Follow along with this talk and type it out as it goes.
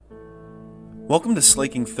Welcome to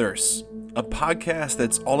Slaking Thirsts, a podcast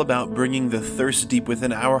that's all about bringing the thirst deep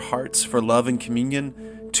within our hearts for love and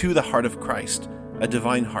communion to the heart of Christ, a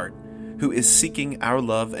divine heart, who is seeking our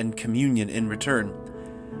love and communion in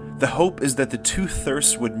return. The hope is that the two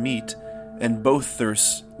thirsts would meet and both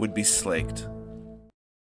thirsts would be slaked.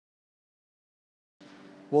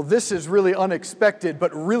 Well, this is really unexpected,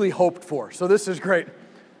 but really hoped for. So this is great.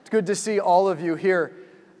 It's good to see all of you here.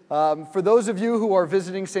 For those of you who are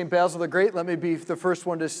visiting St. Basil the Great, let me be the first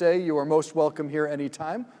one to say you are most welcome here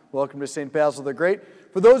anytime. Welcome to St. Basil the Great.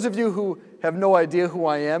 For those of you who have no idea who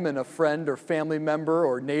I am and a friend or family member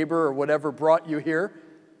or neighbor or whatever brought you here,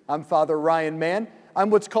 I'm Father Ryan Mann. I'm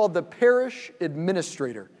what's called the parish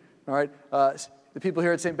administrator. All right. The people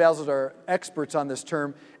here at St. Basil's are experts on this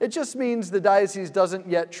term. It just means the diocese doesn't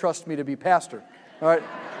yet trust me to be pastor. All right.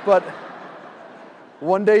 But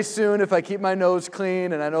one day soon, if I keep my nose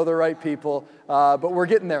clean and I know the right people, but we're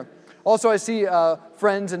getting there. Also, I see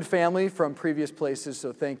friends and family from previous places,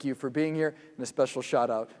 so thank you for being here, and a special shout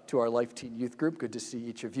out to our Life Teen Youth Group. Good to see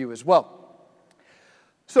each of you as well.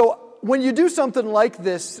 So when you do something like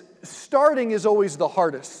this, starting is always the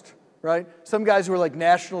hardest, right? Some guys who are like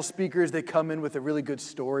national speakers, they come in with a really good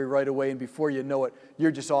story right away, and before you know it, you're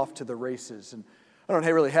just off to the races. And I don't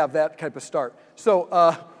really have that type of start.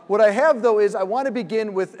 So what I have, though, is I want to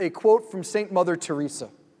begin with a quote from St. Mother Teresa.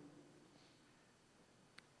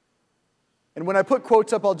 And when I put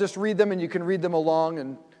quotes up, I'll just read them, and you can read them along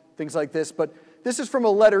and things like this. But this is from a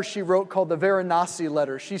letter she wrote called the Varanasi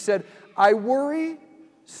letter. She said, "I worry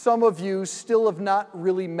some of you still have not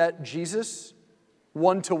really met Jesus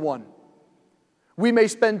one-to-one. We may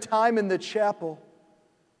spend time in the chapel,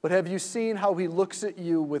 but have you seen how he looks at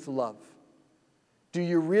you with love? Do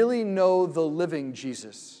you really know the living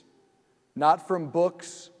Jesus? Not from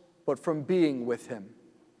books, but from being with him."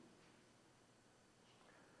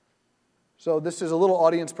 So this is a little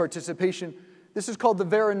audience participation. This is called the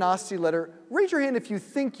Varanasi letter. Raise your hand if you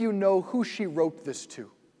think you know who she wrote this to.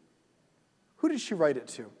 Who did she write it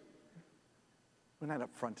to? We're not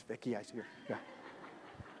up front, Vicki. I see her. Yeah.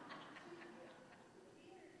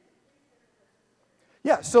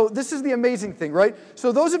 Yeah, so this is the amazing thing, right?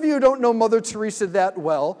 So those of you who don't know Mother Teresa that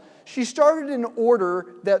well, she started an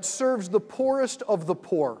order that serves the poorest of the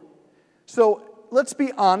poor. So let's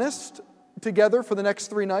be honest together for the next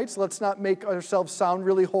 3 nights. Let's not make ourselves sound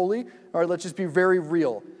really holy. All right, let's just be very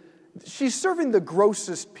real. She's serving the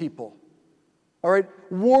grossest people. All right,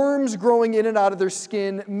 worms growing in and out of their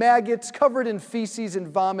skin, maggots covered in feces and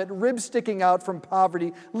vomit, ribs sticking out from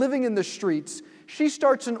poverty, living in the streets. She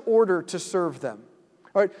starts an order to serve them.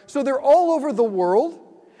 All right, so they're all over the world,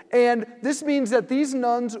 and this means that these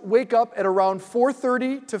nuns wake up at around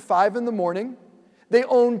 4:30 to 5 in the morning. They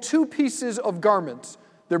own 2 pieces of garments.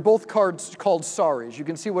 They're both called saris. You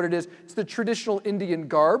can see what it is. It's the traditional Indian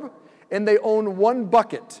garb, and they own 1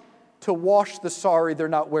 bucket to wash the sari they're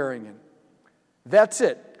not wearing in. That's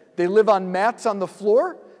it. They live on mats on the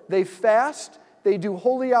floor, they fast, they do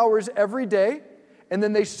holy hours every day, and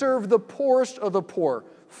then they serve the poorest of the poor.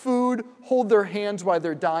 Food, hold their hands while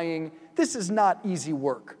they're dying. This is not easy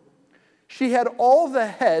work. She had all the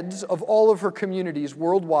heads of all of her communities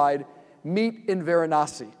worldwide meet in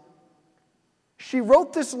Varanasi. She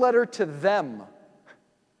wrote this letter to them,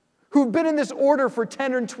 who've been in this order for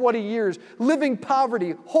 10 or 20 years, living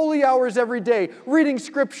poverty, holy hours every day, reading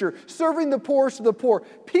scripture, serving the poorest of the poor.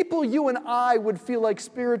 People you and I would feel like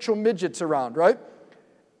spiritual midgets around, right?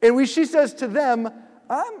 And she says to them,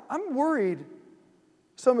 I'm worried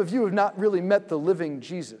some of you have not really met the living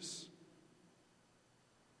Jesus.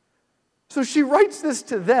 So she writes this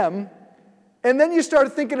to them, and then you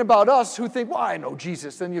start thinking about us who think, well, I know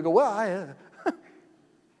Jesus. Then you go, well,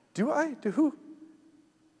 do I? To who?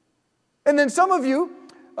 And then some of you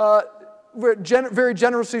very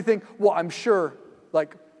generously think, well, I'm sure,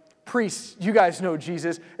 like priests, you guys know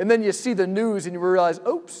Jesus. And then you see the news and you realize,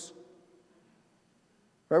 oops.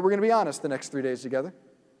 Right, we're going to be honest the next 3 days together.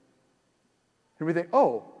 And we think,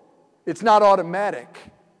 oh, it's not automatic.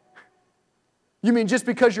 You mean just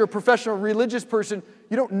because you're a professional religious person,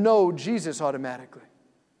 you don't know Jesus automatically.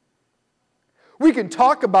 We can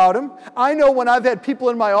talk about him. I know when I've had people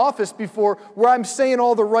in my office before where I'm saying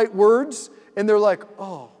all the right words, and they're like,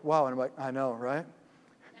 oh, wow. And I'm like, I know, right?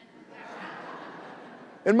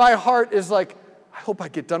 And my heart is like, I hope I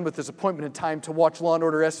get done with this appointment in time to watch Law &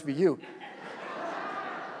 Order SVU.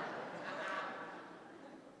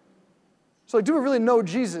 So do we really know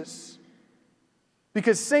Jesus?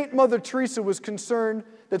 Because St. Mother Teresa was concerned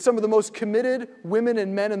that some of the most committed women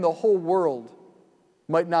and men in the whole world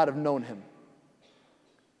might not have known him.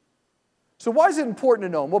 So why is it important to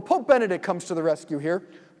know him? Well, Pope Benedict comes to the rescue here.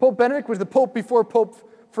 Pope Benedict was the pope before Pope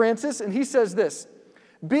Francis, and he says this: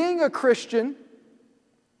 being a Christian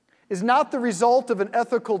is not the result of an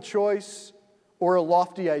ethical choice or a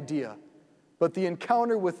lofty idea, but the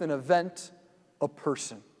encounter with an event, a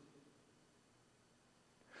person.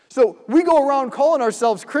 So we go around calling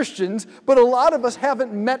ourselves Christians, but a lot of us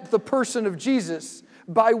haven't met the person of Jesus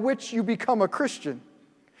by which you become a Christian.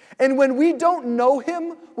 And when we don't know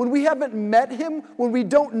him, when we haven't met him, when we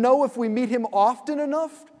don't know if we meet him often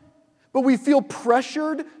enough, but we feel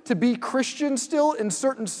pressured to be Christian still in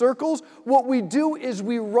certain circles, what we do is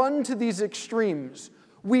we run to these extremes.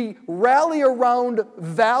 We rally around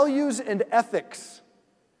values and ethics.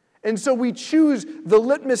 And so we choose the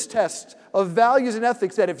litmus test of values and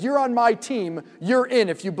ethics that if you're on my team, you're in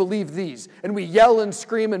if you believe these. And we yell and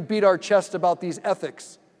scream and beat our chest about these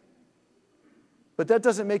ethics. But that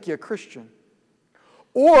doesn't make you a Christian.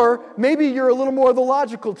 Or maybe you're a little more the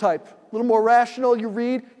logical type, a little more rational. You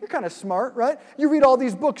read, you're kind of smart, right? You read all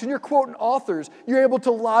these books and you're quoting authors. You're able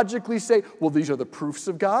to logically say, well, these are the proofs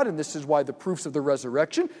of God, and this is why the proofs of the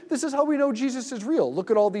resurrection. This is how we know Jesus is real.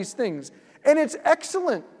 Look at all these things. And it's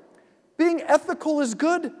excellent. Being ethical is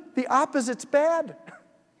good. The opposite's bad.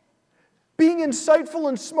 Being insightful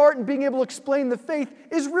and smart and being able to explain the faith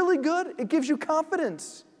is really good. It gives you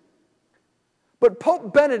confidence. But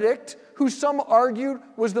Pope Benedict, who some argued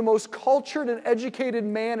was the most cultured and educated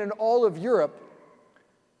man in all of Europe,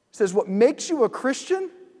 says what makes you a Christian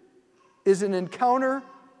is an encounter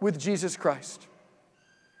with Jesus Christ.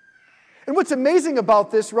 And what's amazing about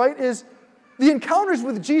this, right, is the encounters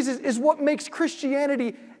with Jesus is what makes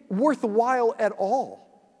Christianity worthwhile at all.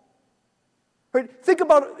 Right? Think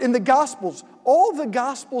about it in the Gospels. All the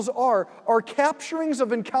Gospels are capturings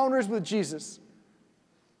of encounters with Jesus.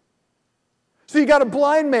 So you got a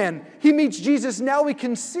blind man. He meets Jesus. Now he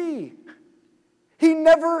can see. He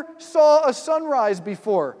never saw a sunrise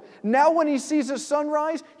before. Now when he sees a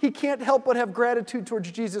sunrise, he can't help but have gratitude towards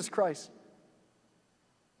Jesus Christ.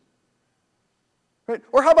 Right?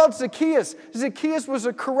 Or how about Zacchaeus? Zacchaeus was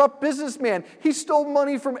a corrupt businessman. He stole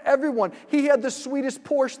money from everyone. He had the sweetest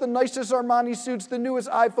Porsche, the nicest Armani suits, the newest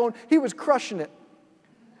iPhone. He was crushing it.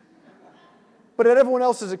 But at everyone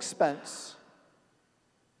else's expense.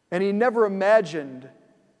 And he never imagined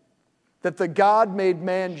that the God-made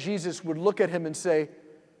man, Jesus, would look at him and say,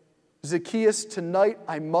 Zacchaeus, tonight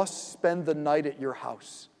I must spend the night at your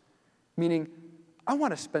house. Meaning, I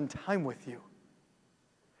want to spend time with you.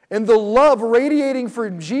 And the love radiating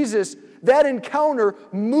from Jesus, that encounter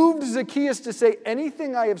moved Zacchaeus to say,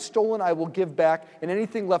 anything I have stolen I will give back, and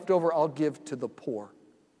anything left over I'll give to the poor.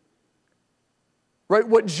 Right?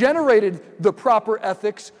 What generated the proper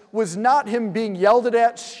ethics was not him being yelled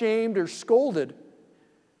at, shamed, or scolded.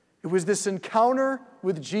 It was this encounter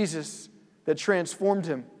with Jesus that transformed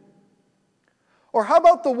him. Or how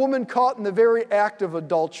about the woman caught in the very act of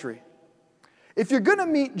adultery? If you're going to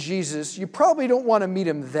meet Jesus, you probably don't want to meet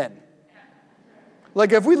him then.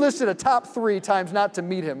 Like if we listed a top 3 times not to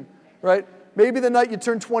meet him, right? Maybe the night you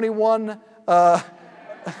turn 21, and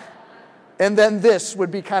then this would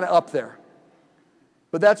be kind of up there.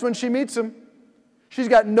 But that's when she meets him. She's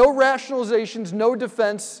got no rationalizations, no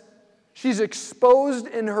defense. She's exposed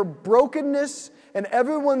in her brokenness, and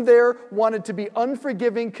everyone there wanted to be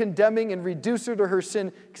unforgiving, condemning, and reduce her to her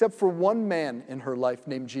sin, except for one man in her life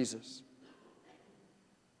named Jesus.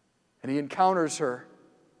 And he encounters her,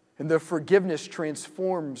 and the forgiveness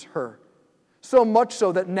transforms her. So much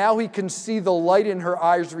so that now he can see the light in her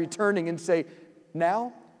eyes returning and say,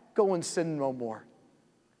 now go and sin no more.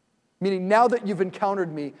 Meaning, now that you've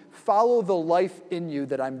encountered me, follow the life in you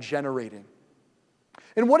that I'm generating.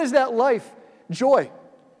 And what is that life? Joy,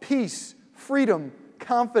 peace, freedom,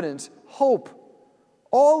 confidence, hope.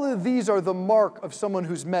 All of these are the mark of someone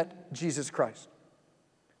who's met Jesus Christ.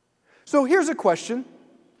 So here's a question.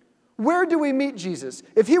 Where do we meet Jesus?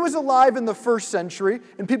 If he was alive in the first century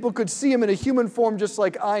and people could see him in a human form just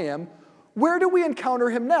like I am, where do we encounter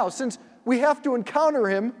him now? Since we have to encounter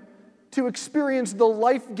him to experience the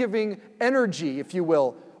life-giving energy, if you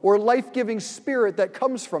will, or life-giving spirit that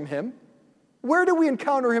comes from him, where do we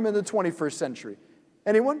encounter him in the 21st century?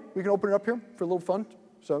 Anyone? We can open it up here for a little fun.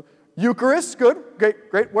 So, Eucharist, good,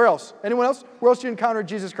 great. Where else? Anyone else? Where else do you encounter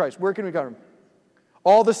Jesus Christ? Where can we encounter him?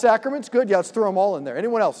 All the sacraments, good. Yeah, let's throw them all in there.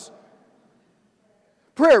 Anyone else?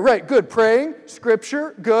 Prayer, right, good. Praying,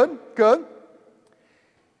 scripture, good.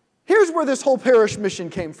 Here's where this whole parish mission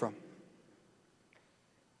came from.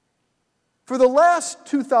 For the last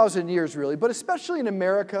 2,000 years, really, but especially in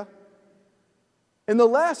America, in the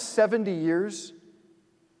last 70 years,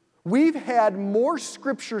 we've had more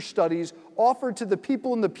scripture studies offered to the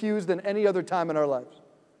people in the pews than any other time in our lives.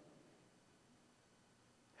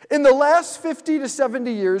 In the last 50 to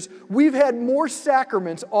 70 years, we've had more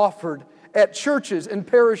sacraments offered at churches and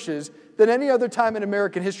parishes than any other time in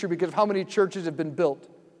American history because of how many churches have been built.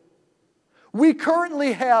 We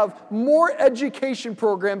currently have more education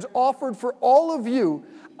programs offered for all of you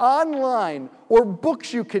online or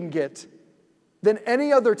books you can get than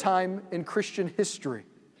any other time in Christian history.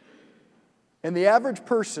 And the average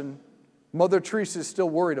person, Mother Teresa is still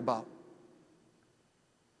worried about.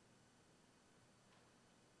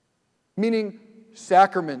 Meaning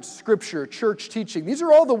sacraments, scripture, church teaching. These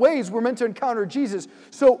are all the ways we're meant to encounter Jesus.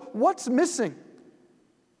 So what's missing?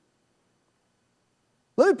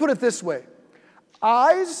 Let me put it this way.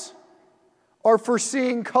 Eyes are for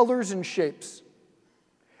seeing colors and shapes.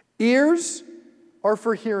 Ears are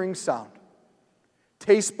for hearing sound.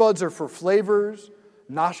 Taste buds are for flavors.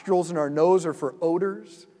 Nostrils in our nose are for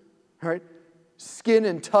odors. Right? Skin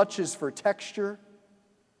and touch is for texture.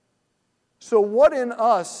 So what in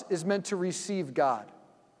us is meant to receive God?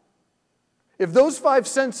 If those 5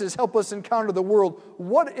 senses help us encounter the world,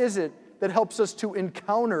 what is it that helps us to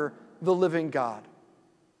encounter the living God?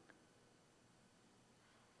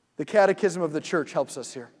 The Catechism of the Church helps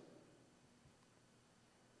us here.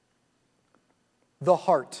 The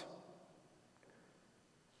heart.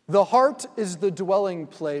 The heart is the dwelling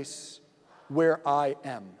place where I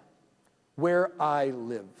am, where I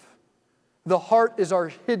live. The heart is our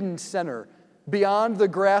hidden center, beyond the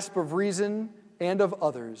grasp of reason and of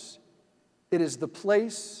others. It is the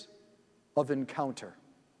place of encounter.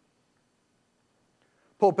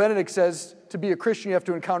 Pope Benedict says, to be a Christian, you have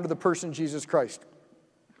to encounter the person Jesus Christ.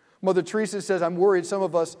 Mother Teresa says, I'm worried some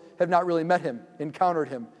of us have not really met him, encountered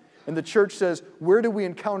him. And the church says, where do we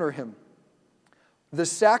encounter him? The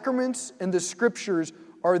sacraments and the scriptures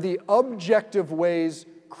are the objective ways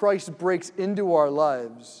Christ breaks into our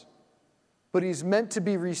lives, but he's meant to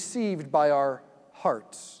be received by our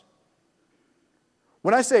hearts.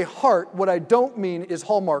 When I say heart, what I don't mean is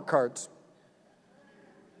Hallmark cards.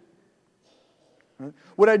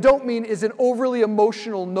 What I don't mean is an overly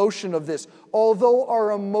emotional notion of this, although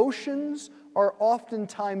our emotions are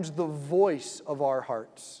oftentimes the voice of our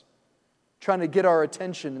hearts, trying to get our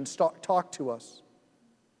attention and talk to us.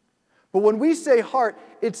 But when we say heart,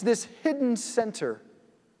 it's this hidden center.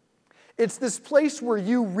 It's this place where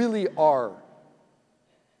you really are.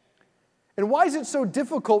 And why is it so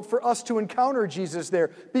difficult for us to encounter Jesus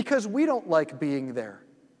there? Because we don't like being there.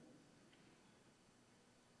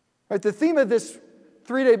 Right? The theme of this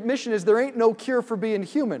 3-day mission is there ain't no cure for being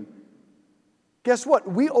human. Guess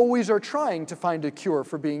what? We always are trying to find a cure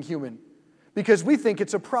for being human because we think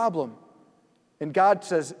it's a problem. And God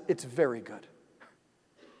says it's very good.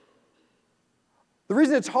 The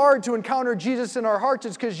reason it's hard to encounter Jesus in our hearts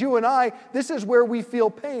is because you and I, this is where we feel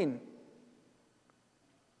pain.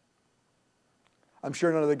 I'm sure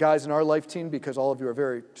none of the guys in our life team, because all of you are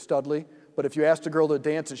very studly, but if you asked a girl to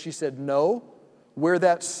dance and she said no, where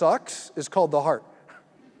that sucks is called the heart.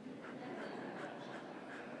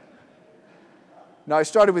 Now, I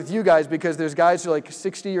started with you guys because there's guys who are like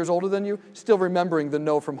 60 years older than you, still remembering the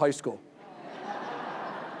no from high school.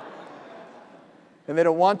 And they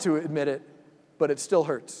don't want to admit it, but it still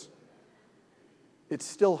hurts. It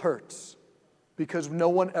still hurts because no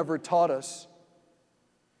one ever taught us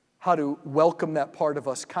how to welcome that part of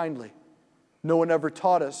us kindly. No one ever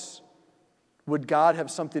taught us, would God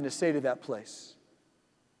have something to say to that place?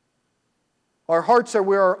 Our hearts are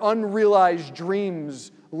where our unrealized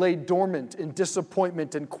dreams lay dormant in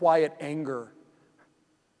disappointment and quiet anger.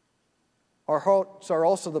 Our hearts are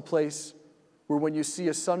also the place where when you see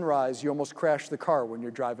a sunrise, you almost crash the car when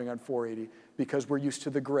you're driving on 480 because we're used to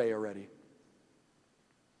the gray already.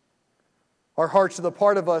 Our hearts are the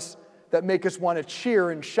part of us that make us want to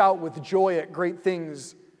cheer and shout with joy at great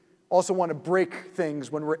things, also want to break things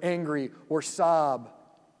when we're angry or sob.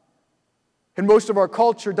 And most of our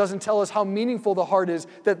culture doesn't tell us how meaningful the heart is,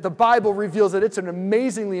 that the Bible reveals that it's an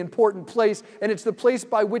amazingly important place, and it's the place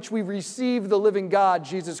by which we receive the living God,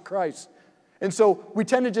 Jesus Christ. And so we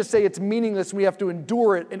tend to just say it's meaningless and we have to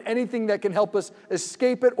endure it, and anything that can help us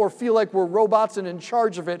escape it or feel like we're robots and in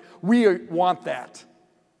charge of it, we want that.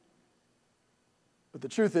 But the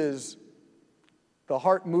truth is, the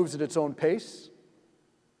heart moves at its own pace.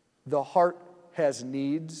 The heart has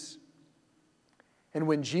needs. And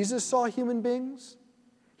when Jesus saw human beings,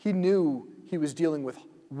 he knew he was dealing with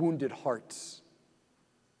wounded hearts.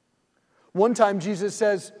 One time Jesus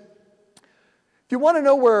says, if you want to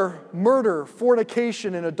know where murder,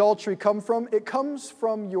 fornication, and adultery come from, it comes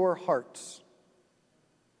from your hearts.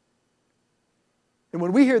 And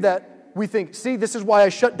when we hear that, we think, see, this is why I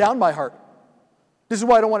shut down my heart. This is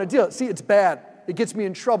why I don't want to deal with it. See, it's bad. It gets me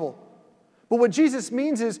in trouble. But what Jesus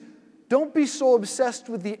means is, don't be so obsessed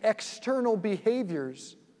with the external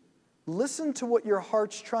behaviors. Listen to what your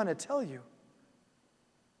heart's trying to tell you.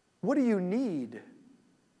 What do you need?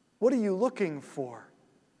 What are you looking for?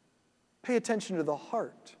 Pay attention to the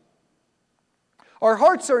heart. Our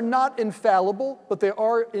hearts are not infallible, but they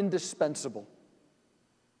are indispensable.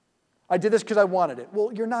 I did this because I wanted it.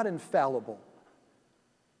 Well, you're not infallible.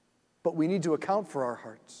 But we need to account for our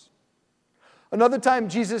hearts. Another time,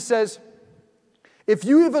 Jesus says, if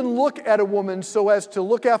you even look at a woman so as to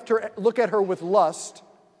look at her with lust,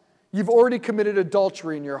 you've already committed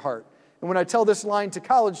adultery in your heart. And when I tell this line to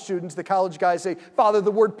college students, the college guys say, Father,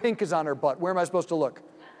 the word pink is on her butt. Where am I supposed to look?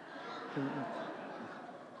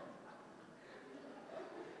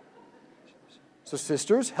 So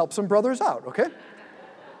sisters, help some brothers out, okay?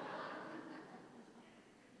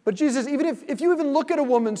 But Jesus, even if you even look at a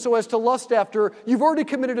woman so as to lust after her, you've already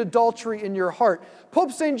committed adultery in your heart.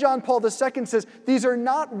 Pope St. John Paul II says, these are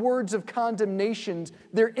not words of condemnation,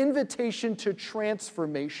 they're invitation to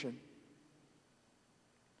transformation.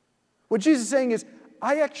 What Jesus is saying is,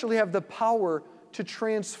 I actually have the power to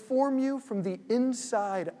transform you from the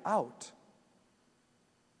inside out.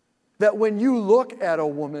 That when you look at a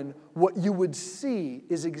woman, what you would see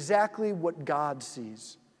is exactly what God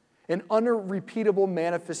sees. An unrepeatable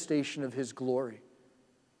manifestation of His glory.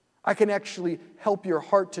 I can actually help your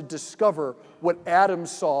heart to discover what Adam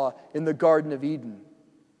saw in the Garden of Eden.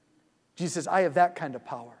 Jesus says, I have that kind of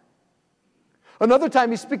power. Another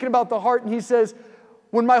time he's speaking about the heart and he says,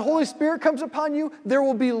 when my Holy Spirit comes upon you, there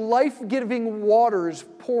will be life-giving waters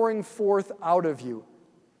pouring forth out of you.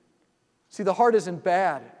 See, the heart isn't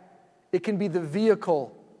bad. It can be the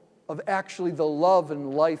vehicle of actually the love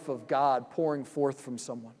and life of God pouring forth from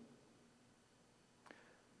someone.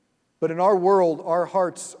 But in our world, our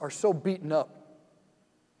hearts are so beaten up.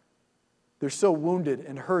 They're so wounded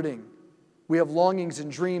and hurting. We have longings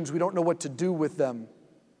and dreams. We don't know what to do with them.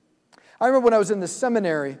 I remember when I was in the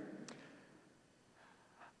seminary,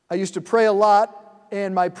 I used to pray a lot,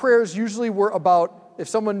 and my prayers usually were about if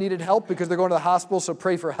someone needed help because they're going to the hospital, so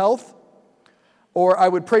pray for health. Or I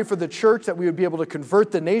would pray for the church that we would be able to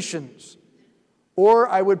convert the nations. Or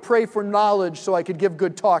I would pray for knowledge so I could give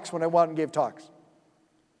good talks when I went and gave talks.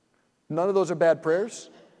 None of those are bad prayers.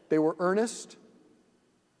 They were earnest.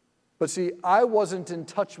 But see, I wasn't in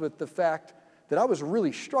touch with the fact that I was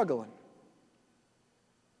really struggling.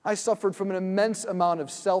 I suffered from an immense amount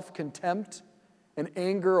of self-contempt and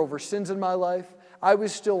anger over sins in my life. I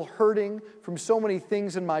was still hurting from so many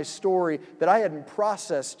things in my story that I hadn't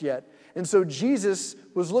processed yet. And so Jesus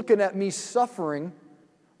was looking at me suffering,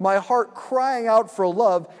 my heart crying out for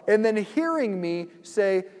love, and then hearing me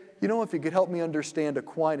say, you know, if you could help me understand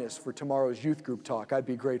Aquinas for tomorrow's youth group talk, I'd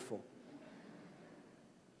be grateful.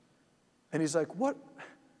 And he's like, what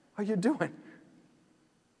are you doing?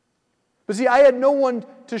 But see, I had no one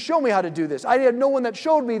to show me how to do this. I had no one that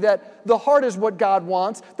showed me that the heart is what God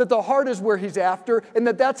wants, that the heart is where He's after, and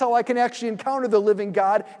that that's how I can actually encounter the living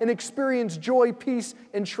God and experience joy, peace,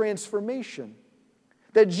 and transformation.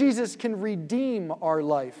 That Jesus can redeem our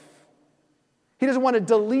life. He doesn't want to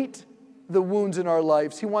delete the wounds in our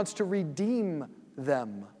lives. He wants to redeem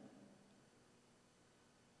them.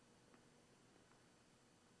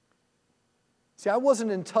 See, I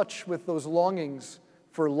wasn't in touch with those longings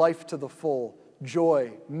for life to the full,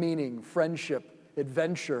 joy, meaning, friendship,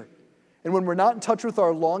 adventure. And when we're not in touch with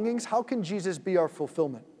our longings, how can Jesus be our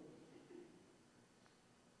fulfillment?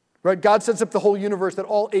 Right? God sets up the whole universe that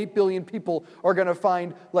all 8 billion people are going to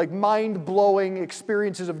find like mind-blowing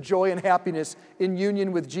experiences of joy and happiness in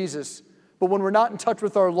union with Jesus. But when we're not in touch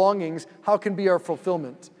with our longings, how can be our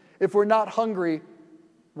fulfillment? If we're not hungry,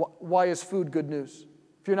 why is food good news?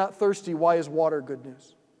 If you're not thirsty, why is water good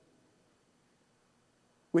news?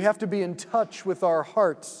 We have to be in touch with our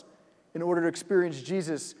hearts in order to experience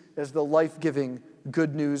Jesus as the life-giving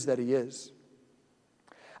good news that He is.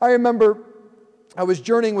 I remember I was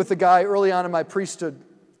journeying with a guy early on in my priesthood,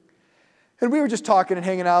 and we were just talking and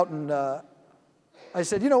hanging out, and I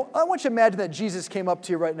said, you know, I want you to imagine that Jesus came up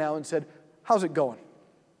to you right now and said, how's it going?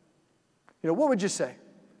 You know, what would you say?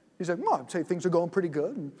 He's like, well, I'd say things are going pretty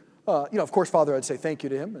good. And, of course, Father, I'd say thank you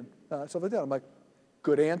to him and stuff like that. I'm like,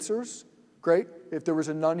 good answers. Great. If there was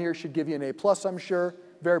a nun here, she'd give you an A+, I'm sure.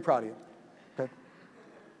 Very proud of you. Okay.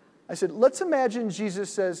 I said, let's imagine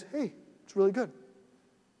Jesus says, hey, it's really good.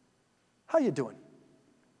 How you doing?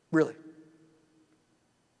 Really?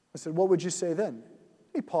 I said, what would you say then?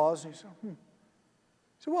 He paused and he said, He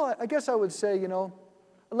said, well, I guess I would say, you know,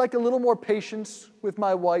 I'd like a little more patience with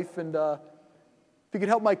my wife, and if you could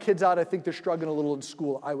help my kids out, I think they're struggling a little in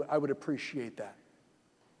school. I would appreciate that.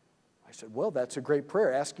 I said, well, that's a great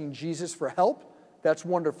prayer. Asking Jesus for help, that's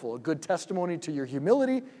wonderful. A good testimony to your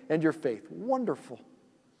humility and your faith. Wonderful.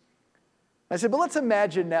 I said, but let's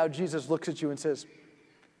imagine now Jesus looks at you and says,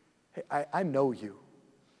 hey, I know you.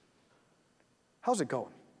 How's it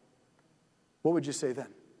going? What would you say then?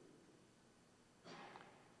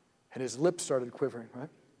 And his lips started quivering, right?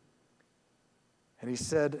 And he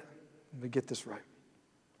said, let me get this right.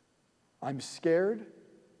 I'm scared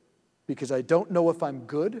because I don't know if I'm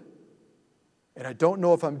good, and I don't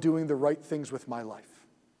know if I'm doing the right things with my life.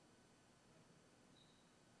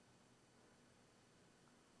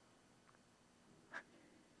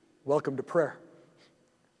 Welcome to prayer.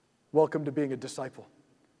 Welcome to being a disciple.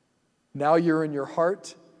 Now you're in your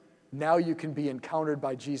heart. Now you can be encountered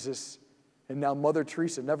by Jesus. And now Mother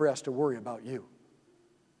Teresa never has to worry about you.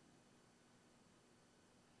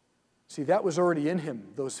 See, that was already in him,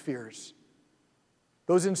 those fears.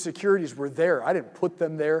 Those insecurities were there. I didn't put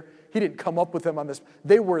them there. He didn't come up with them on this.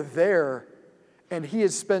 They were there. And he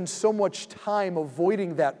has spent so much time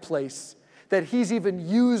avoiding that place that he's even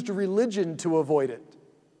used religion to avoid it.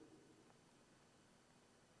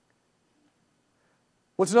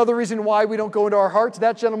 What's another reason why we don't go into our hearts?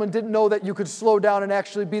 That gentleman didn't know that you could slow down and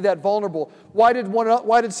actually be that vulnerable. Why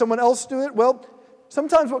did someone else do it? Well,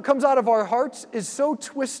 sometimes what comes out of our hearts is so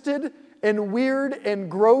twisted and weird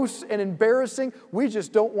and gross and embarrassing, we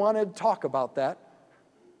just don't want to talk about that.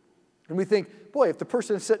 And we think, boy, if the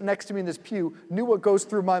person sitting next to me in this pew knew what goes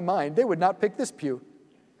through my mind, they would not pick this pew.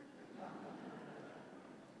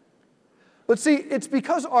 But see, it's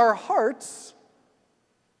because our hearts,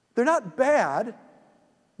 they're not bad.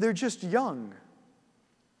 They're just young.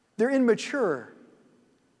 They're immature.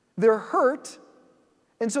 They're hurt.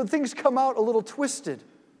 And so things come out a little twisted.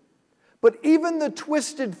 But even the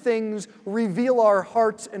twisted things reveal our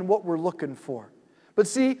hearts and what we're looking for. But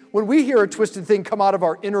see, when we hear a twisted thing come out of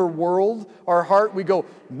our inner world, our heart, we go,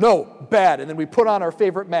 no, bad. And then we put on our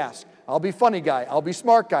favorite mask. I'll be funny guy. I'll be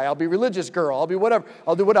smart guy. I'll be religious girl. I'll be whatever.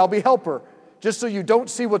 I'll be helper. Just so you don't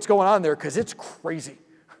see what's going on there because it's crazy.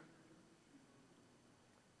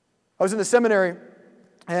 I was in the seminary,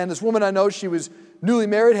 and this woman I know, she was newly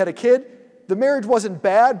married, had a kid. The marriage wasn't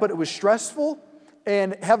bad, but it was stressful.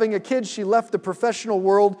 And having a kid, she left the professional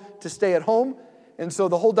world to stay at home. And so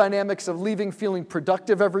the whole dynamics of leaving feeling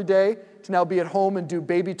productive every day to now be at home and do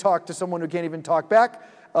baby talk to someone who can't even talk back,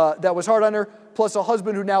 that was hard on her. Plus a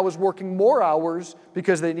husband who now was working more hours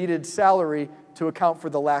because they needed salary to account for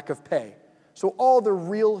the lack of pay. So all the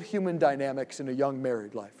real human dynamics in a young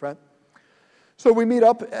married life, right? So we meet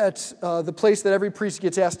up at the place that every priest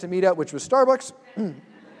gets asked to meet at, which was Starbucks.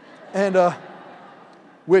 And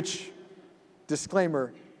which,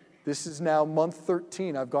 disclaimer, this is now month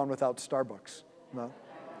 13 I've gone without Starbucks. No.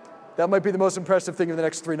 That might be the most impressive thing in the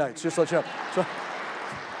next 3 nights, just to let you know. So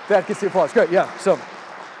that gets the applause. Great, yeah. So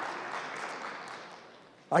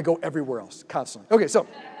I go everywhere else, constantly. Okay, so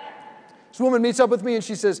this woman meets up with me and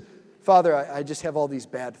she says, Father, I just have all these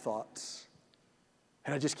bad thoughts.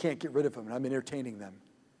 And I just can't get rid of them, and I'm entertaining them.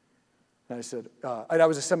 And I said, and I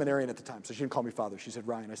was a seminarian at the time, so she didn't call me father. She said,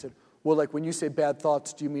 Ryan. I said, well, like when you say bad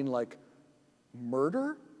thoughts, do you mean like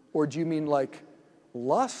murder? Or do you mean like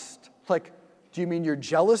lust? Like, do you mean you're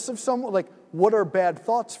jealous of someone? Like, what are bad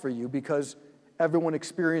thoughts for you? Because everyone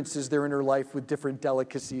experiences their inner life with different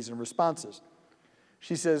delicacies and responses.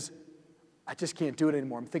 She says, I just can't do it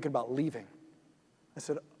anymore. I'm thinking about leaving. I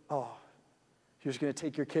said, oh, you're just going to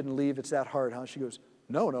take your kid and leave? It's that hard, huh? She goes,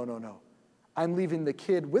 No. I'm leaving the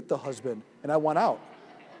kid with the husband, and I want out.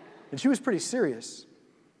 And she was pretty serious.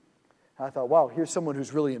 And I thought, wow, here's someone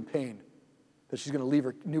who's really in pain, that she's going to leave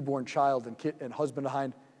her newborn child and kid and husband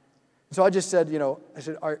behind. And so I just said,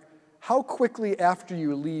 how quickly after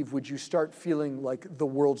you leave would you start feeling like the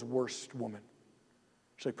world's worst woman?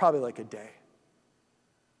 She's like, probably like a day.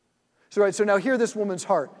 So now hear this woman's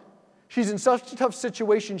heart. She's in such a tough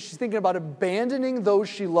situation, she's thinking about abandoning those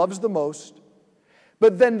she loves the most.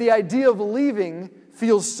 But then the idea of leaving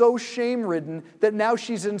feels so shame-ridden that now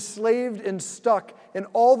she's enslaved and stuck and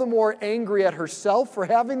all the more angry at herself for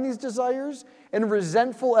having these desires and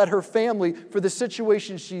resentful at her family for the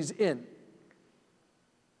situation she's in.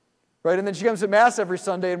 Right? And then she comes to Mass every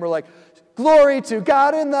Sunday and we're like, glory to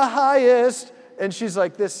God in the highest. And she's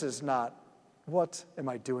like, this is not, what am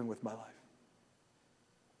I doing with my life?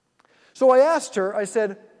 So I asked her, I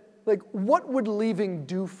said, what would leaving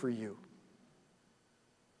do for you?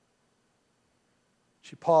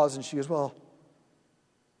 She paused and she goes, well,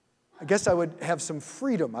 I guess I would have some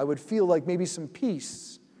freedom. I would feel like maybe some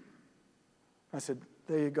peace. I said,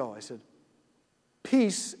 there you go. I said,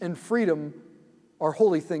 peace and freedom are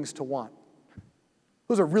holy things to want.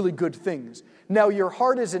 Those are really good things. Now, your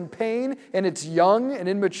heart is in pain, and it's young and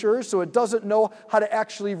immature, so it doesn't know how to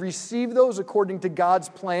actually receive those according to God's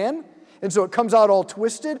plan. And so it comes out all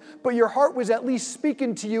twisted, but your heart was at least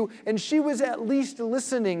speaking to you, and she was at least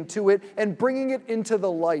listening to it and bringing it into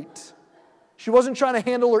the light. She wasn't trying to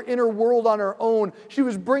handle her inner world on her own. She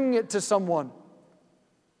was bringing it to someone.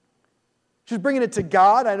 She was bringing it to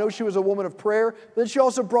God. I know she was a woman of prayer, but then she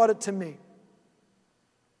also brought it to me.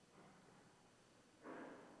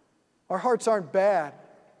 Our hearts aren't bad.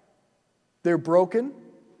 They're broken,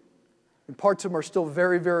 and parts of them are still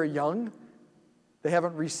very, very young. They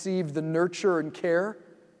haven't received the nurture and care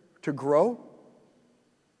to grow,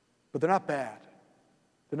 but they're not bad.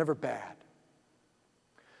 They're never bad.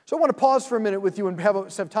 So I want to pause for a minute with you and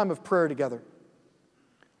have some time of prayer together.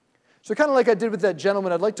 So kind of like I did with that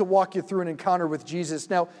gentleman, I'd like to walk you through an encounter with Jesus.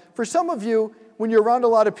 Now, for some of you, when you're around a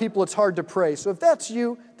lot of people, it's hard to pray. So if that's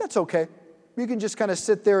you, that's okay. You can just kind of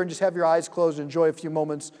sit there and just have your eyes closed and enjoy a few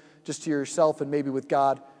moments just to yourself and maybe with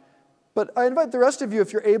God. But I invite the rest of you,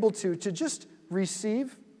 if you're able to just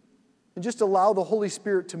receive and just allow the Holy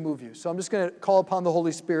Spirit to move you. So I'm just going to call upon the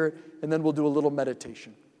Holy Spirit, and then we'll do a little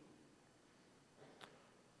meditation.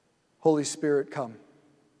 Holy Spirit, come.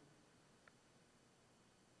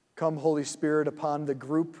 Come, Holy Spirit, upon the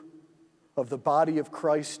group of the body of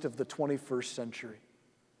Christ of the 21st century.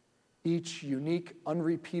 Each unique,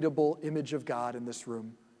 unrepeatable image of God in this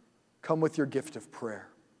room. Come with your gift of prayer.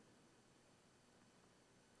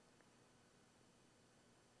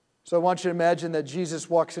 So I want you to imagine that Jesus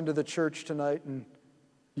walks into the church tonight and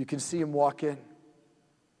you can see him walk in.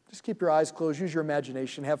 Just keep your eyes closed, use your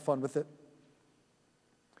imagination, have fun with it.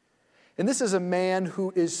 And this is a man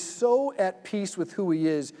who is so at peace with who he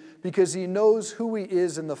is because he knows who he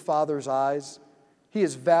is in the Father's eyes. He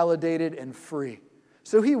is validated and free.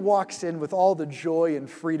 So he walks in with all the joy and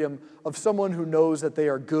freedom of someone who knows that they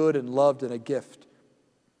are good and loved and a gift.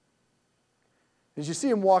 As you see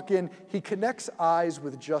him walk in, he connects eyes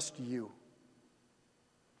with just you.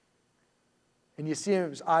 And you see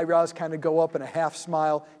his eyebrows kind of go up in a half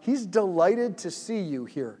smile. He's delighted to see you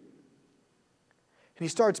here. And he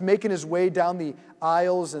starts making his way down the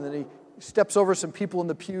aisles, and then he steps over some people in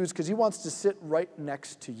the pews because he wants to sit right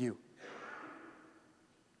next to you.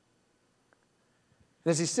 And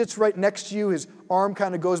as he sits right next to you, his arm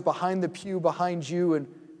kind of goes behind the pew behind you, and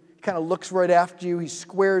he kind of looks right after you. He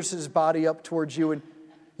squares his body up towards you, and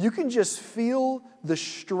you can just feel the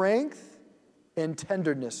strength and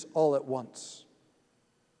tenderness all at once.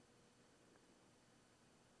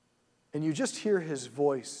 And you just hear his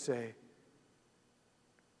voice say,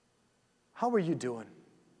 "How are you doing?"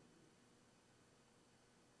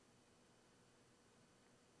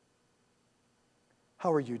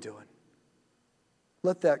 How are you doing?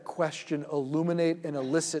 Let that question illuminate and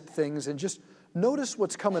elicit things, and just notice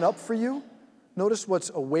what's coming up for you. Notice what's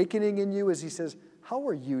awakening in you as he says, "How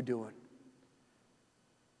are you doing?"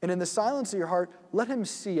 And in the silence of your heart, let him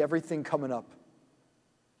see everything coming up.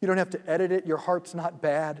 You don't have to edit it. Your heart's not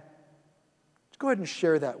bad. Just go ahead and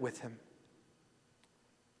share that with him.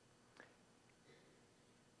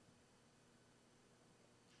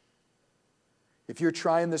 If you're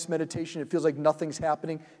trying this meditation, it feels like nothing's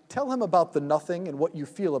happening, tell him about the nothing and what you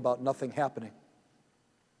feel about nothing happening.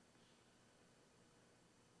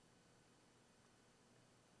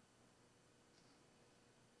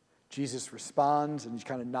 Jesus responds, and he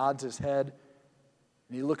kind of nods his head,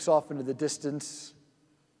 and he looks off into the distance,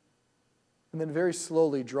 and then very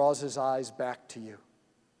slowly draws his eyes back to you.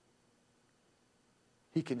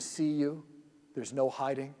 He can see you. There's no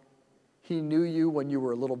hiding. He knew you when you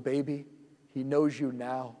were a little baby. He knows you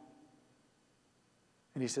now.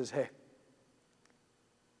 And he says, "Hey,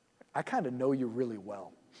 I kind of know you really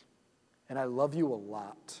well, and I love you a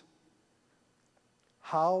lot.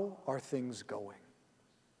 How are things going?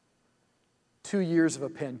 2 years of a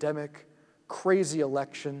pandemic, crazy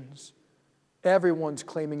elections, everyone's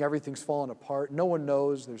claiming everything's falling apart. No one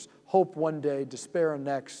knows. There's hope one day, despair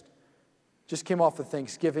next. Just came off of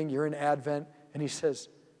Thanksgiving. You're in Advent." And he says,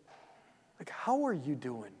 "How are you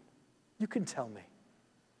doing? You can tell me."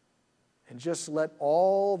 And just let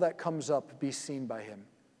all that comes up be seen by him.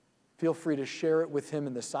 Feel free to share it with him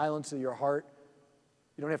in the silence of your heart.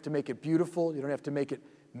 You don't have to make it beautiful. You don't have to make it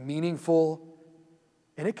meaningful.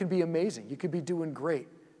 And it can be amazing. You could be doing great.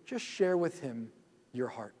 Just share with him your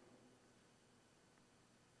heart.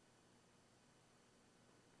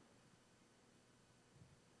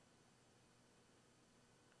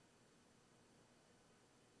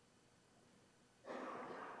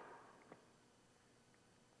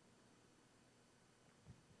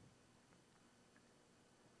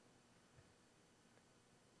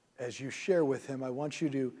 as you share with him, I want you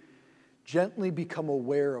to gently become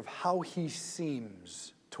aware of how he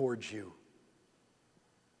seems towards you.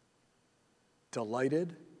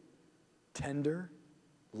 Delighted, tender,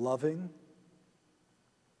 loving,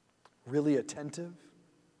 really attentive.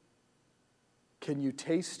 Can you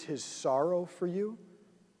taste his sorrow for you?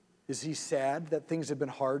 Is he sad that things have been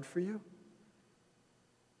hard for you?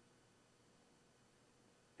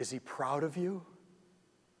 Is he proud of you?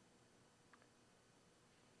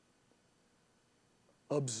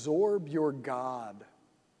 Absorb your God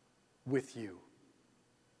with you.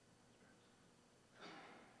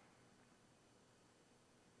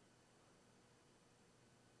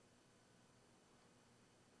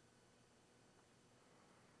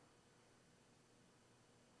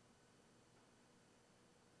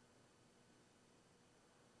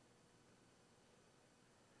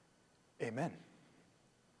 Amen.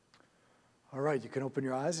 All right, you can open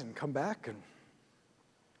your eyes and come back. And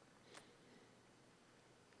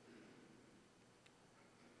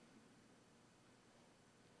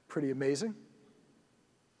pretty amazing.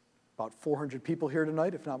 About 400 people here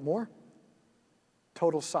tonight, if not more.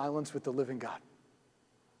 Total silence with the living God.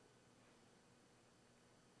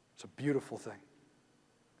 It's a beautiful thing.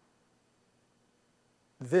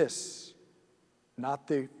 This, not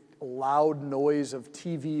the loud noise of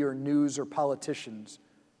TV or news or politicians,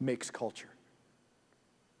 makes culture.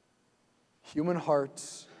 Human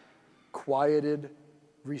hearts, quieted,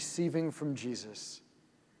 receiving from Jesus,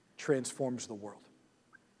 transforms the world.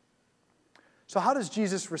 So how does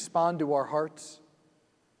Jesus respond to our hearts?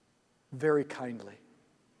 Very kindly.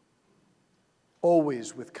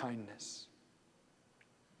 Always with kindness.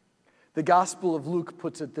 The Gospel of Luke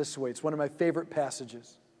puts it this way. It's one of my favorite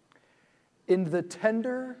passages. In the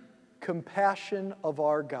tender compassion of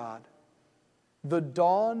our God, the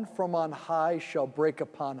dawn from on high shall break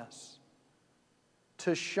upon us,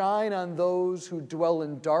 to shine on those who dwell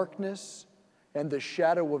in darkness and the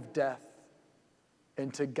shadow of death,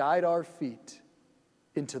 and to guide our feet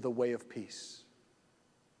into the way of peace.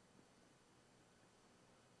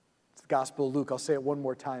 It's the Gospel of Luke. I'll say it one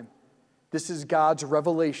more time. This is God's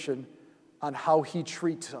revelation on how he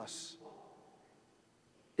treats us.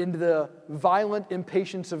 In the violent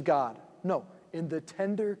impatience of God. No, in the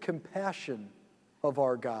tender compassion of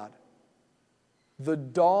our God. The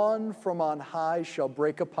dawn from on high shall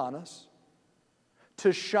break upon us,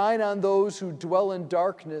 to shine on those who dwell in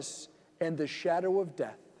darkness and the shadow of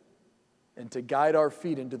death, and to guide our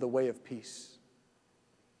feet into the way of peace.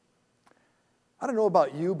 I don't know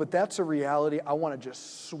about you, but that's a reality I want to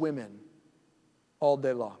just swim in all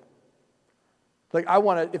day long. Like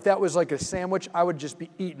if that was like a sandwich, I would just be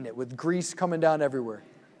eating it with grease coming down everywhere.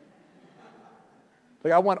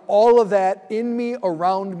 Like I want all of that in me,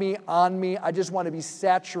 around me, on me. I just want to be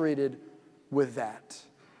saturated with that.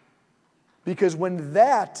 Because when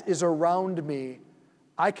that is around me,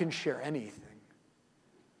 I can share anything.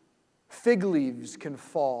 Fig leaves can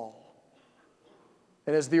fall.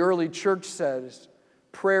 And as the early church says,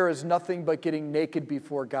 prayer is nothing but getting naked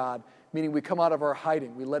before God, meaning we come out of our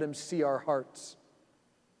hiding. We let him see our hearts.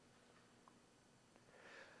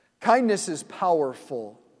 Kindness is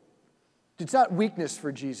powerful. It's not weakness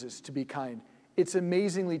for Jesus to be kind. It's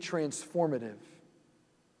amazingly transformative.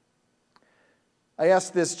 I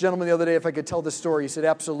asked this gentleman the other day if I could tell this story. He said,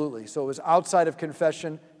 absolutely. So it was outside of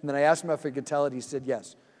confession, and then I asked him if I could tell it. He said,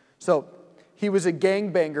 yes. So he was a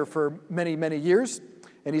gangbanger for many, many years,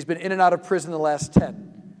 and he's been in and out of prison the last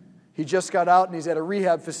 10. He just got out, and he's at a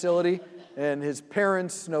rehab facility, and his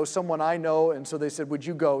parents know someone I know, and so they said, would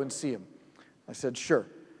you go and see him? I said, sure.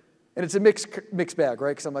 And it's a mixed bag,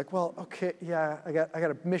 right? Because I'm like, well, okay, yeah, I got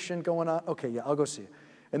a mission going on. Okay, yeah, I'll go see you.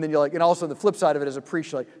 And then you're like, and also the flip side of it as a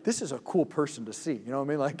priest, you're like, this is a cool person to see. You know what I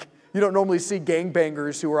mean? Like, you don't normally see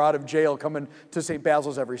gangbangers who are out of jail coming to St.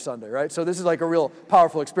 Basil's every Sunday, right? So this is like a real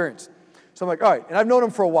powerful experience. So I'm like, all right. And I've known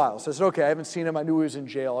him for a while. So I said, okay, I haven't seen him. I knew he was in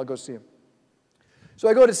jail. I'll go see him. So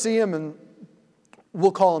I go to see him, and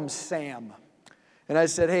we'll call him Sam. And I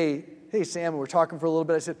said, hey, Sam, and we're talking for a little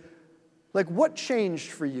bit. I said, like, what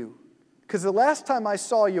changed for you? Because the last time I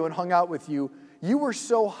saw you and hung out with you, you were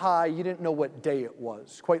so high you didn't know what day it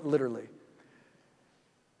was, quite literally.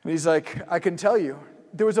 And he's like, I can tell you.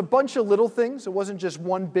 There was a bunch of little things. It wasn't just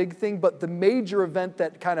one big thing, but the major event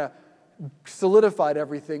that kind of solidified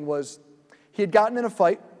everything was he had gotten in a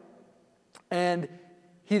fight, and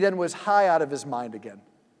he then was high out of his mind again.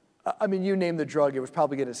 I mean, you name the drug, it was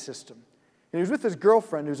probably in his system. And he was with his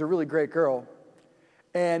girlfriend, who's a really great girl,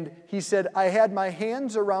 and he said, I had my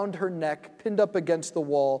hands around her neck, pinned up against the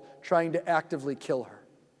wall, trying to actively kill her.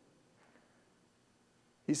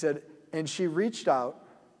 He said, and she reached out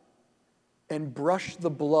and brush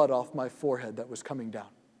the blood off my forehead that was coming down.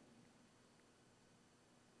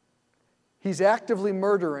 He's actively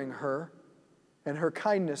murdering her and her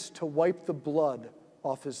kindness to wipe the blood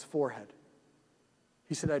off his forehead.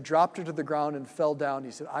 He said, I dropped her to the ground and fell down.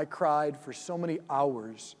 He said, I cried for so many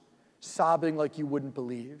hours, sobbing like you wouldn't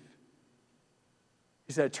believe.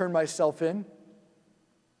 He said, I turned myself in.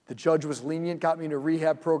 The judge was lenient, got me in a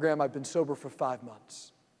rehab program. I've been sober for 5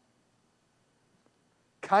 months.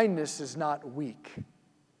 Kindness is not weak.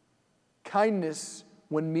 Kindness,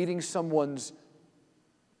 when meeting someone's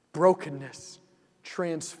brokenness,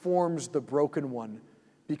 transforms the broken one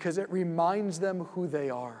because it reminds them who they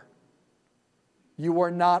are. You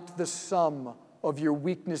are not the sum of your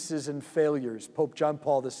weaknesses and failures, Pope John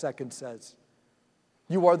Paul II says.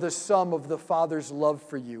 You are the sum of the Father's love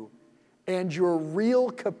for you and your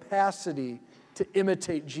real capacity to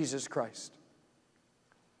imitate Jesus Christ.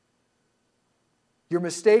 Your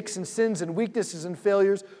mistakes and sins and weaknesses and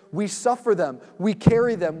failures, we suffer them, we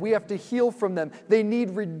carry them, we have to heal from them. They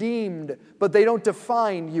need redeemed, but they don't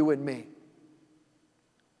define you and me.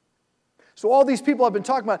 So all these people I've been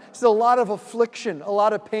talking about, it's a lot of affliction, a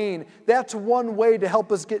lot of pain. That's one way to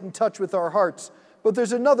help us get in touch with our hearts. But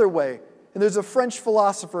there's another way, and there's a French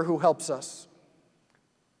philosopher who helps us.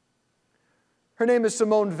 Her name is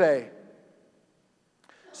Simone Weil.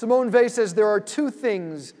 Simone Weil says there are two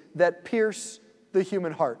things that pierce the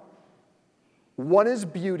human heart. One is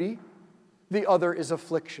beauty, the other is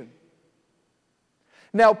affliction.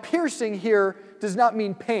 Now, piercing here does not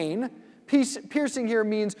mean pain. Piercing here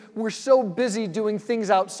means we're so busy doing things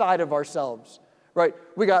outside of ourselves, right?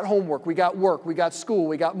 We got homework, we got work, we got school,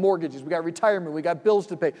 we got mortgages, we got retirement, we got bills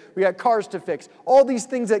to pay, we got cars to fix. All these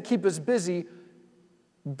things that keep us busy.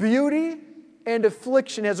 Beauty and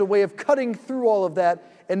affliction has a way of cutting through all of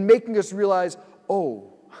that and making us realize, oh,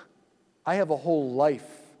 I have a whole life.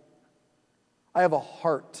 I have a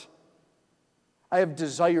heart. I have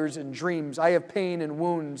desires and dreams. I have pain and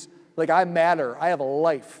wounds. Like, I matter. I have a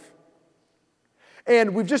life.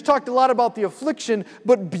 And we've just talked a lot about the affliction,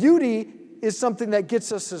 but beauty is something that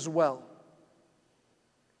gets us as well.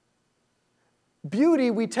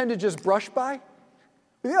 Beauty we tend to just brush by.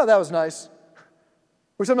 Yeah, that was nice.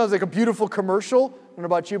 Or sometimes like a beautiful commercial. I don't know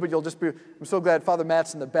about you, but you'll just be, I'm so glad Father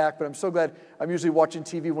Matt's in the back, but I'm so glad I'm usually watching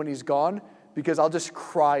TV when he's gone because I'll just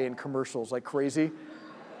cry in commercials like crazy.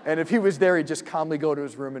 And if he was there, he'd just calmly go to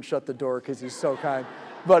his room and shut the door because he's so kind.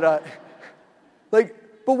 But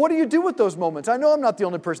But what do you do with those moments? I know I'm not the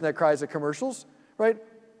only person that cries at commercials, right?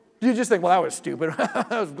 You just think, well, that was stupid.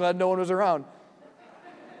 I was glad no one was around.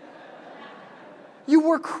 You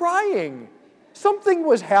were crying. Something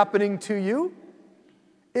was happening to you.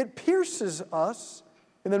 It pierces us.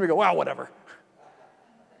 And then we go, wow, whatever.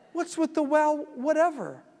 What's with the wow,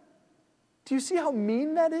 whatever? Do you see how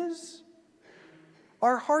mean that is?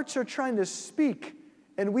 Our hearts are trying to speak,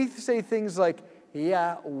 and we say things like,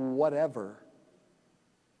 yeah, whatever.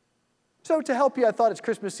 So to help you, I thought it's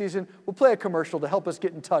Christmas season, we'll play a commercial to help us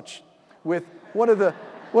get in touch with one of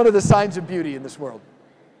the signs of beauty in this world.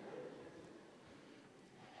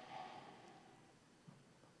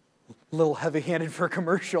 A little heavy-handed for a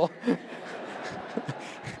commercial.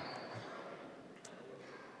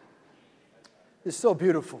 It's so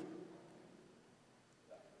beautiful.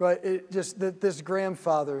 Right? It just that this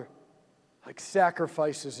grandfather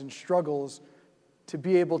sacrifices and struggles to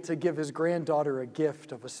be able to give his granddaughter a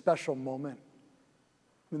gift of a special moment.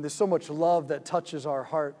 I mean, there's so much love that touches our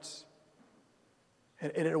hearts.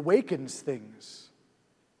 And it awakens things.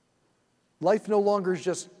 Life no longer is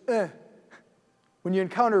just, When you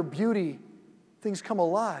encounter beauty, things come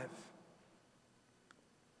alive.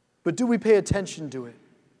 But do we pay attention to it?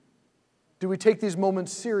 Do we take these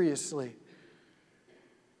moments seriously?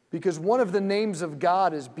 Because one of the names of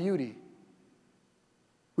God is beauty.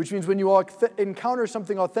 Which means when you encounter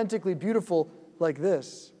something authentically beautiful like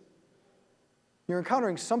this, you're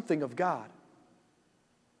encountering something of God.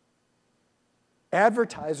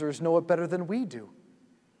 Advertisers know it better than we do.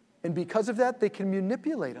 And because of that, they can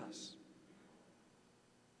manipulate us.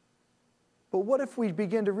 But what if we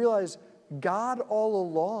begin to realize God all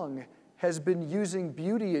along has been using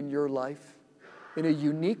beauty in your life in a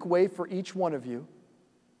unique way for each one of you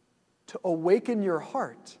to awaken your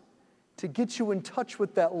heart, to get you in touch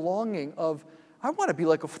with that longing of, I want to be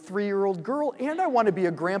like a 3-year-old girl and I want to be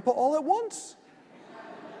a grandpa all at once.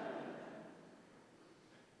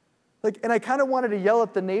 And I kind of wanted to yell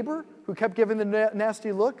at the neighbor who kept giving the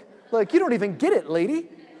nasty look. You don't even get it, lady.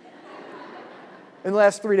 In the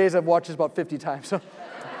last 3 days, I've watched this about 50 times. So.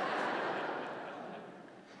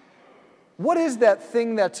 What is that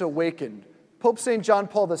thing that's awakened? Pope St. John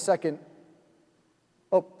Paul II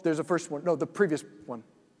Oh, there's a first one. No, the previous one.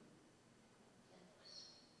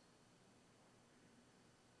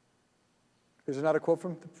 Is there not a quote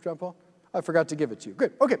from John Paul? I forgot to give it to you.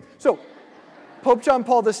 Good. Okay, so Pope John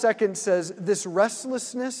Paul II says, this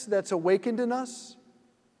restlessness that's awakened in us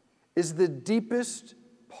is the deepest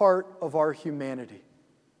part of our humanity.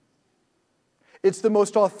 It's the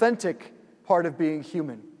most authentic part of being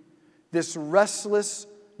human. This restless,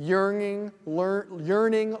 yearning,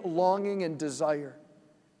 longing, and desire.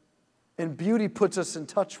 And beauty puts us in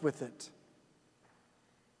touch with it.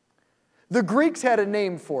 The Greeks had a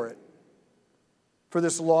name for it. For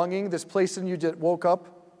this longing, this place in you that woke up.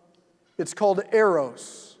 It's called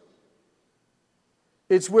eros.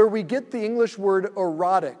 It's where we get the English word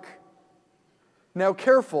erotic. Now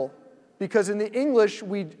careful, because in the English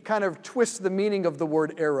we kind of twist the meaning of the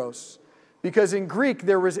word eros. Because in Greek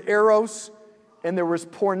there was eros and there was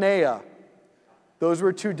porneia. Those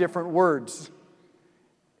were two different words.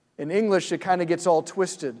 In English it kind of gets all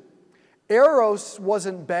twisted. Eros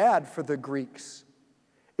wasn't bad for the Greeks.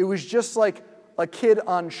 It was just like a kid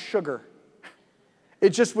on sugar.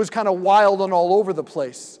 It just was kind of wild and all over the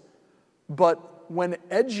place. But when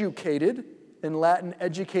educated, in Latin,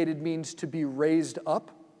 educated means to be raised up.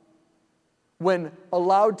 When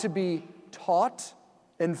allowed to be taught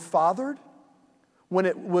and fathered, when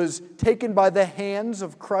it was taken by the hands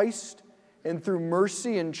of Christ and through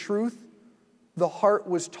mercy and truth, the heart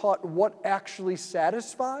was taught what actually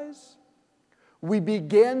satisfies, we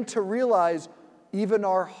began to realize even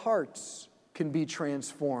our hearts can be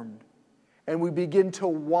transformed. And we begin to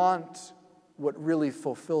want what really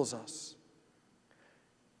fulfills us.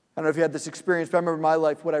 I don't know if you had this experience, but I remember in my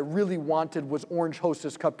life, what I really wanted was Orange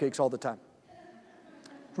Hostess cupcakes all the time.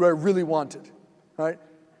 What I really wanted. All right?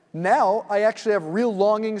 Now, I actually have real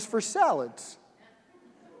longings for salads.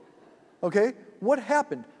 Okay? What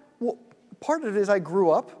happened? Well, part of it is I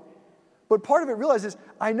grew up, but part of it realizes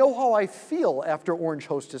I know how I feel after Orange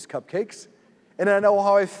Hostess cupcakes, and I know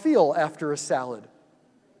how I feel after a salad.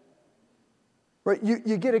 Right?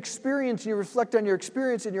 You get experience, and you reflect on your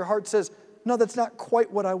experience, and your heart says, no, that's not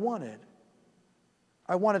quite what I wanted.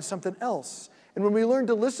 I wanted something else. And when we learn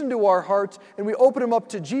to listen to our hearts, and we open them up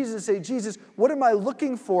to Jesus and say, Jesus, what am I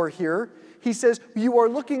looking for here? He says, you are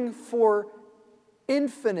looking for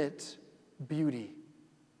infinite beauty.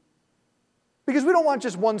 Because we don't want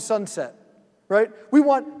just one sunset, right? We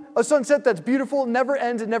want a sunset that's beautiful, never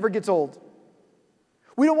ends, and never gets old.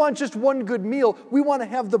 We don't want just one good meal. We want to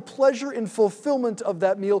have the pleasure and fulfillment of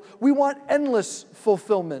that meal. We want endless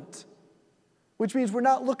fulfillment, which means we're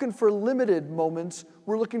not looking for limited moments.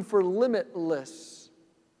 We're looking for limitless.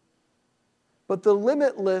 But the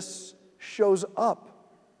limitless shows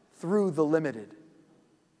up through the limited.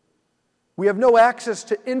 We have no access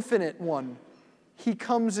to infinite one. He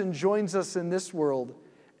comes and joins us in this world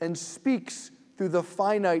and speaks through the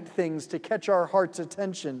finite things to catch our heart's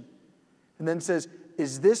attention and then says,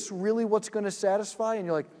 is this really what's going to satisfy? And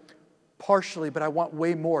you're like, partially, but I want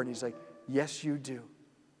way more. And he's like, yes, you do.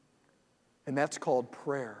 And that's called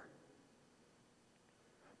prayer.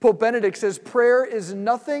 Pope Benedict says prayer is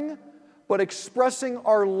nothing but expressing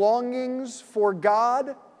our longings for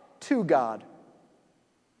God to God.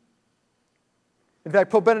 In fact,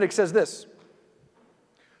 Pope Benedict says this: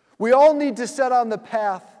 we all need to set on the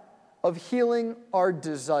path of healing our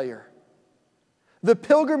desire. The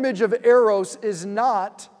pilgrimage of Eros is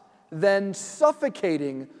not then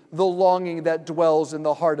suffocating the longing that dwells in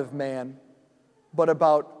the heart of man, but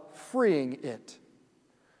about freeing it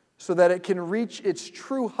so that it can reach its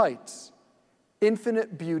true heights,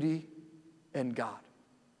 infinite beauty and God.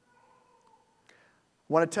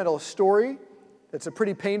 I want to tell a story that's a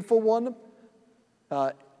pretty painful one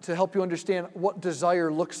to help you understand what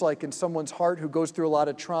desire looks like in someone's heart who goes through a lot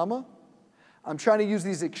of trauma. I'm trying to use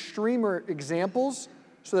these extremer examples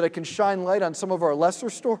so that I can shine light on some of our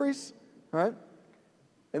lesser stories, all right?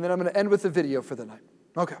 And then I'm going to end with a video for the night.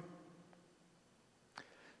 Okay.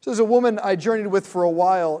 So there's a woman I journeyed with for a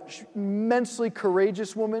while, immensely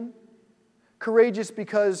courageous woman. Courageous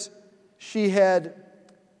because she had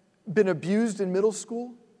been abused in middle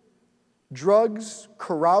school, drugs,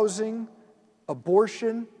 carousing,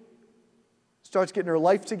 abortion, starts getting her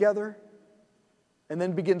life together, and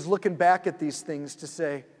then begins looking back at these things to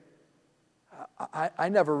say, I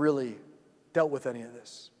never really dealt with any of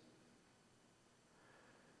this.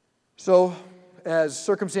 So, as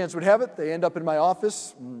circumstance would have it, they end up in my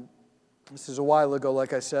office. This is a while ago,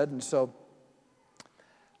 like I said, and so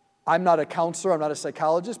I'm not a counselor, I'm not a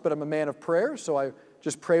psychologist, but I'm a man of prayer, so I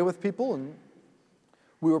just pray with people, and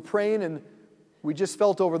we were praying, and we just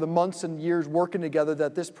felt over the months and years working together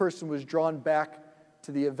that this person was drawn back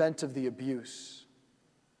to the event of the abuse.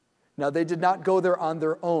 Now, they did not go there on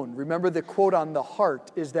their own. Remember, the quote on the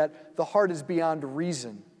heart is that the heart is beyond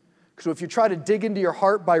reason. So if you try to dig into your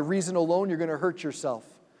heart by reason alone, you're going to hurt yourself.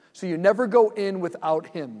 So you never go in without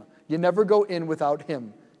him. You never go in without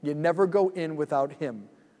him. You never go in without him.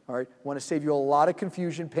 All right? I want to save you a lot of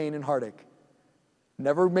confusion, pain, and heartache.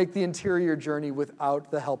 Never make the interior journey without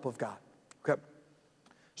the help of God. Okay?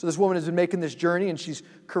 So this woman has been making this journey, and she's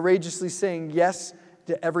courageously saying yes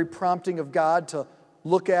to every prompting of God to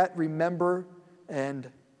look at, remember, and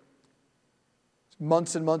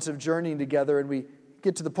months and months of journeying together. And we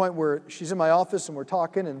get to the point where she's in my office and we're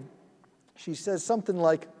talking, and she says something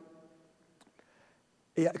like,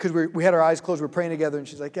 yeah, because we had our eyes closed, we were praying together, and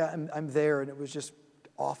she's like, yeah, I'm there, and it was just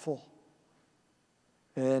awful.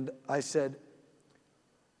 And I said,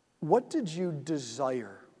 what did you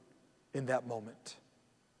desire in that moment?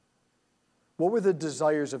 What were the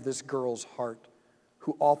desires of this girl's heart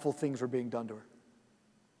who awful things were being done to her?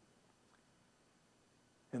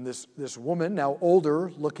 And this woman, now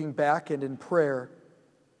older, looking back and in prayer,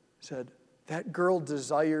 said, that girl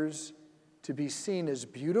desires to be seen as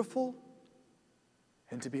beautiful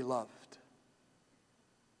and to be loved.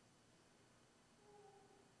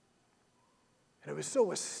 And it was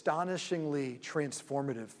so astonishingly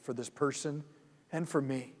transformative for this person and for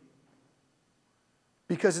me.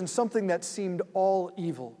 Because in something that seemed all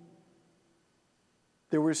evil,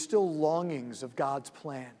 there were still longings of God's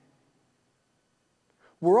plan.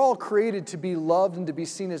 We're all created to be loved and to be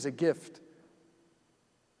seen as a gift.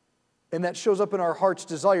 And that shows up in our heart's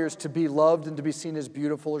desires to be loved and to be seen as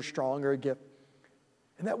beautiful or strong or a gift.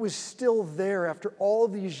 And that was still there after all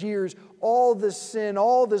these years, all this sin,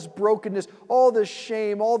 all this brokenness, all this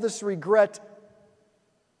shame, all this regret.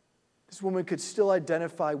 This woman could still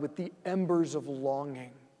identify with the embers of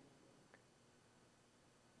longing.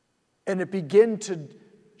 And it began to,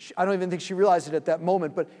 I don't even think she realized it at that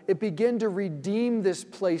moment, but it began to redeem this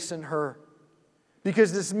place in her.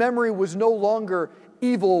 Because this memory was no longer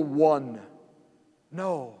evil won.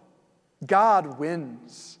 No, God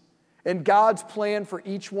wins. And God's plan for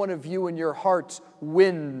each one of you in your hearts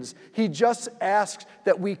wins. He just asks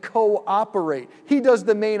that we cooperate. He does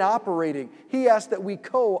the main operating. He asks that we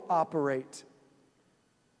cooperate.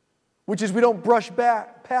 Which is we don't brush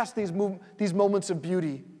back past these moments of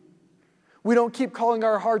beauty. We don't keep calling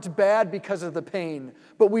our hearts bad because of the pain,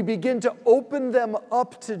 but we begin to open them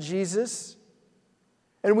up to Jesus,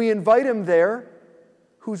 and we invite him there,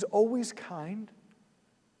 who's always kind,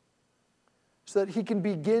 so that he can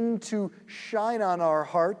begin to shine on our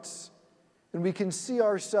hearts, and we can see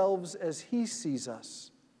ourselves as he sees us,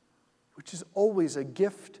 which is always a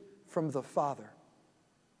gift from the Father.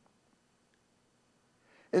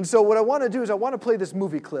 And so what I want to do is I want to play this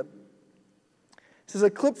movie clip. This is a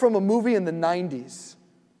clip from a movie in the 90s,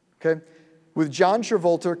 okay, with John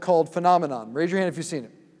Travolta called Phenomenon. Raise your hand if you've seen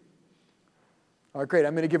it. All right, great.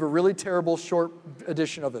 I'm going to give a really terrible short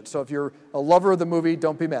edition of it. So if you're a lover of the movie,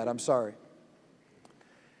 don't be mad. I'm sorry.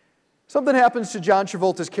 Something happens to John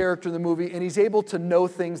Travolta's character in the movie, and he's able to know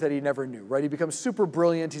things that he never knew, right? He becomes super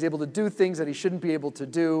brilliant. He's able to do things that he shouldn't be able to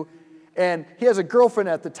do. And he has a girlfriend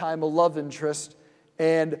at the time, a love interest.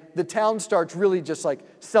 And the town starts really just like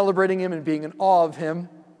celebrating him and being in awe of him.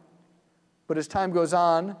 But as time goes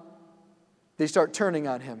on, they start turning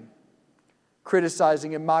on him,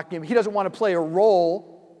 criticizing him, mocking him. He doesn't want to play a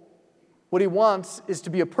role. What he wants is to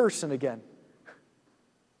be a person again.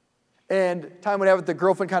 And time would have it, the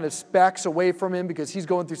girlfriend kind of backs away from him because he's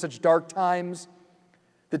going through such dark times.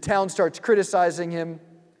 The town starts criticizing him.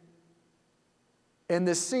 And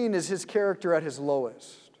this scene is his character at his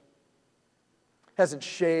lowest. Hasn't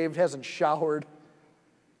shaved, hasn't showered.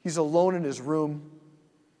 He's alone in his room,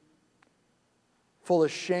 full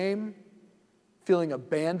of shame, feeling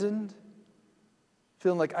abandoned,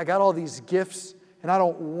 feeling like I got all these gifts and I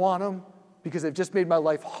don't want them because they've just made my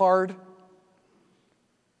life hard.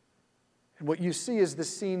 And what you see is the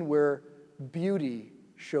scene where beauty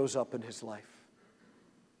shows up in his life.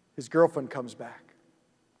 His girlfriend comes back.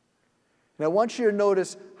 And I want you to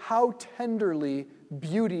notice how tenderly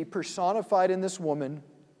beauty personified in this woman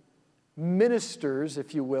ministers,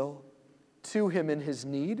 if you will, to him in his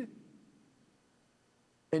need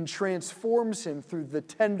and transforms him through the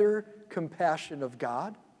tender compassion of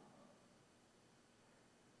God.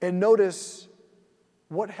 And notice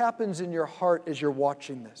what happens in your heart as you're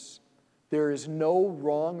watching this. There is no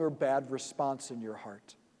wrong or bad response in your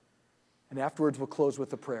heart. And afterwards, we'll close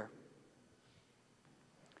with a prayer.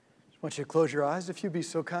 I want you to close your eyes, if you'd be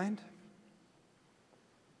so kind.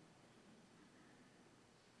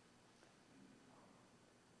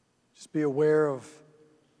 Just be aware of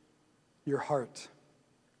your heart.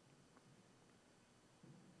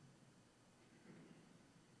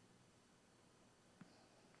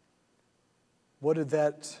 What did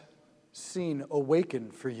that scene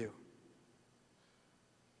awaken for you?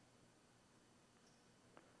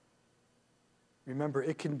 Remember,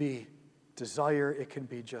 it can be desire, it can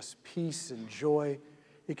be just peace and joy,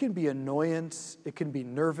 it can be annoyance, it can be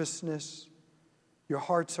nervousness. Your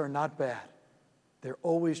hearts are not bad. They're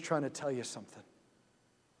always trying to tell you something.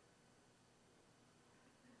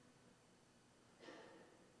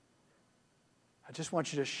 I just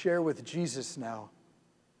want you to share with Jesus now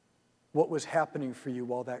what was happening for you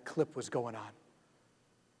while that clip was going on.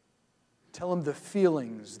 Tell him the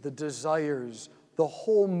feelings, the desires, the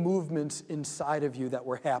whole movements inside of you that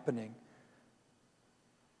were happening.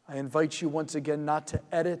 I invite you once again not to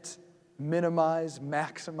edit, minimize,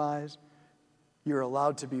 maximize. You're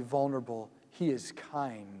allowed to be vulnerable. He is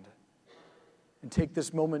kind. And take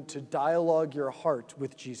this moment to dialogue your heart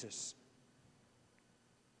with Jesus.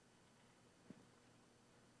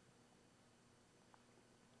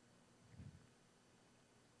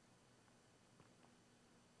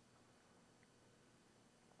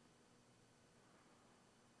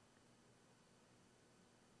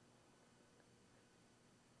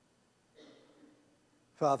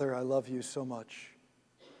 Father, I love you so much.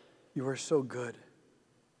 You are so good.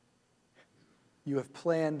 You have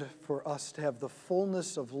planned for us to have the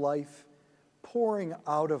fullness of life pouring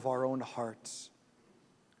out of our own hearts.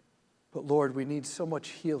 But Lord, we need so much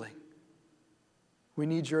healing. We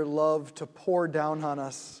need your love to pour down on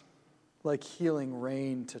us like healing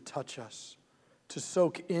rain to touch us, to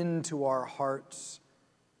soak into our hearts.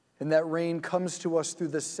 And that rain comes to us through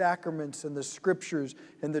the sacraments and the scriptures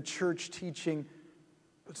and the church teaching.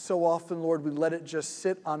 But so often, Lord, we let it just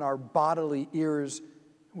sit on our bodily ears.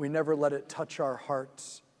 We never let it touch our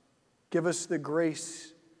hearts. Give us the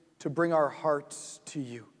grace to bring our hearts to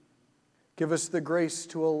you. Give us the grace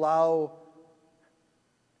to allow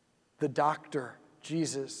the doctor,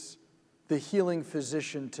 Jesus, the healing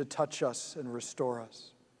physician, to touch us and restore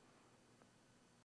us.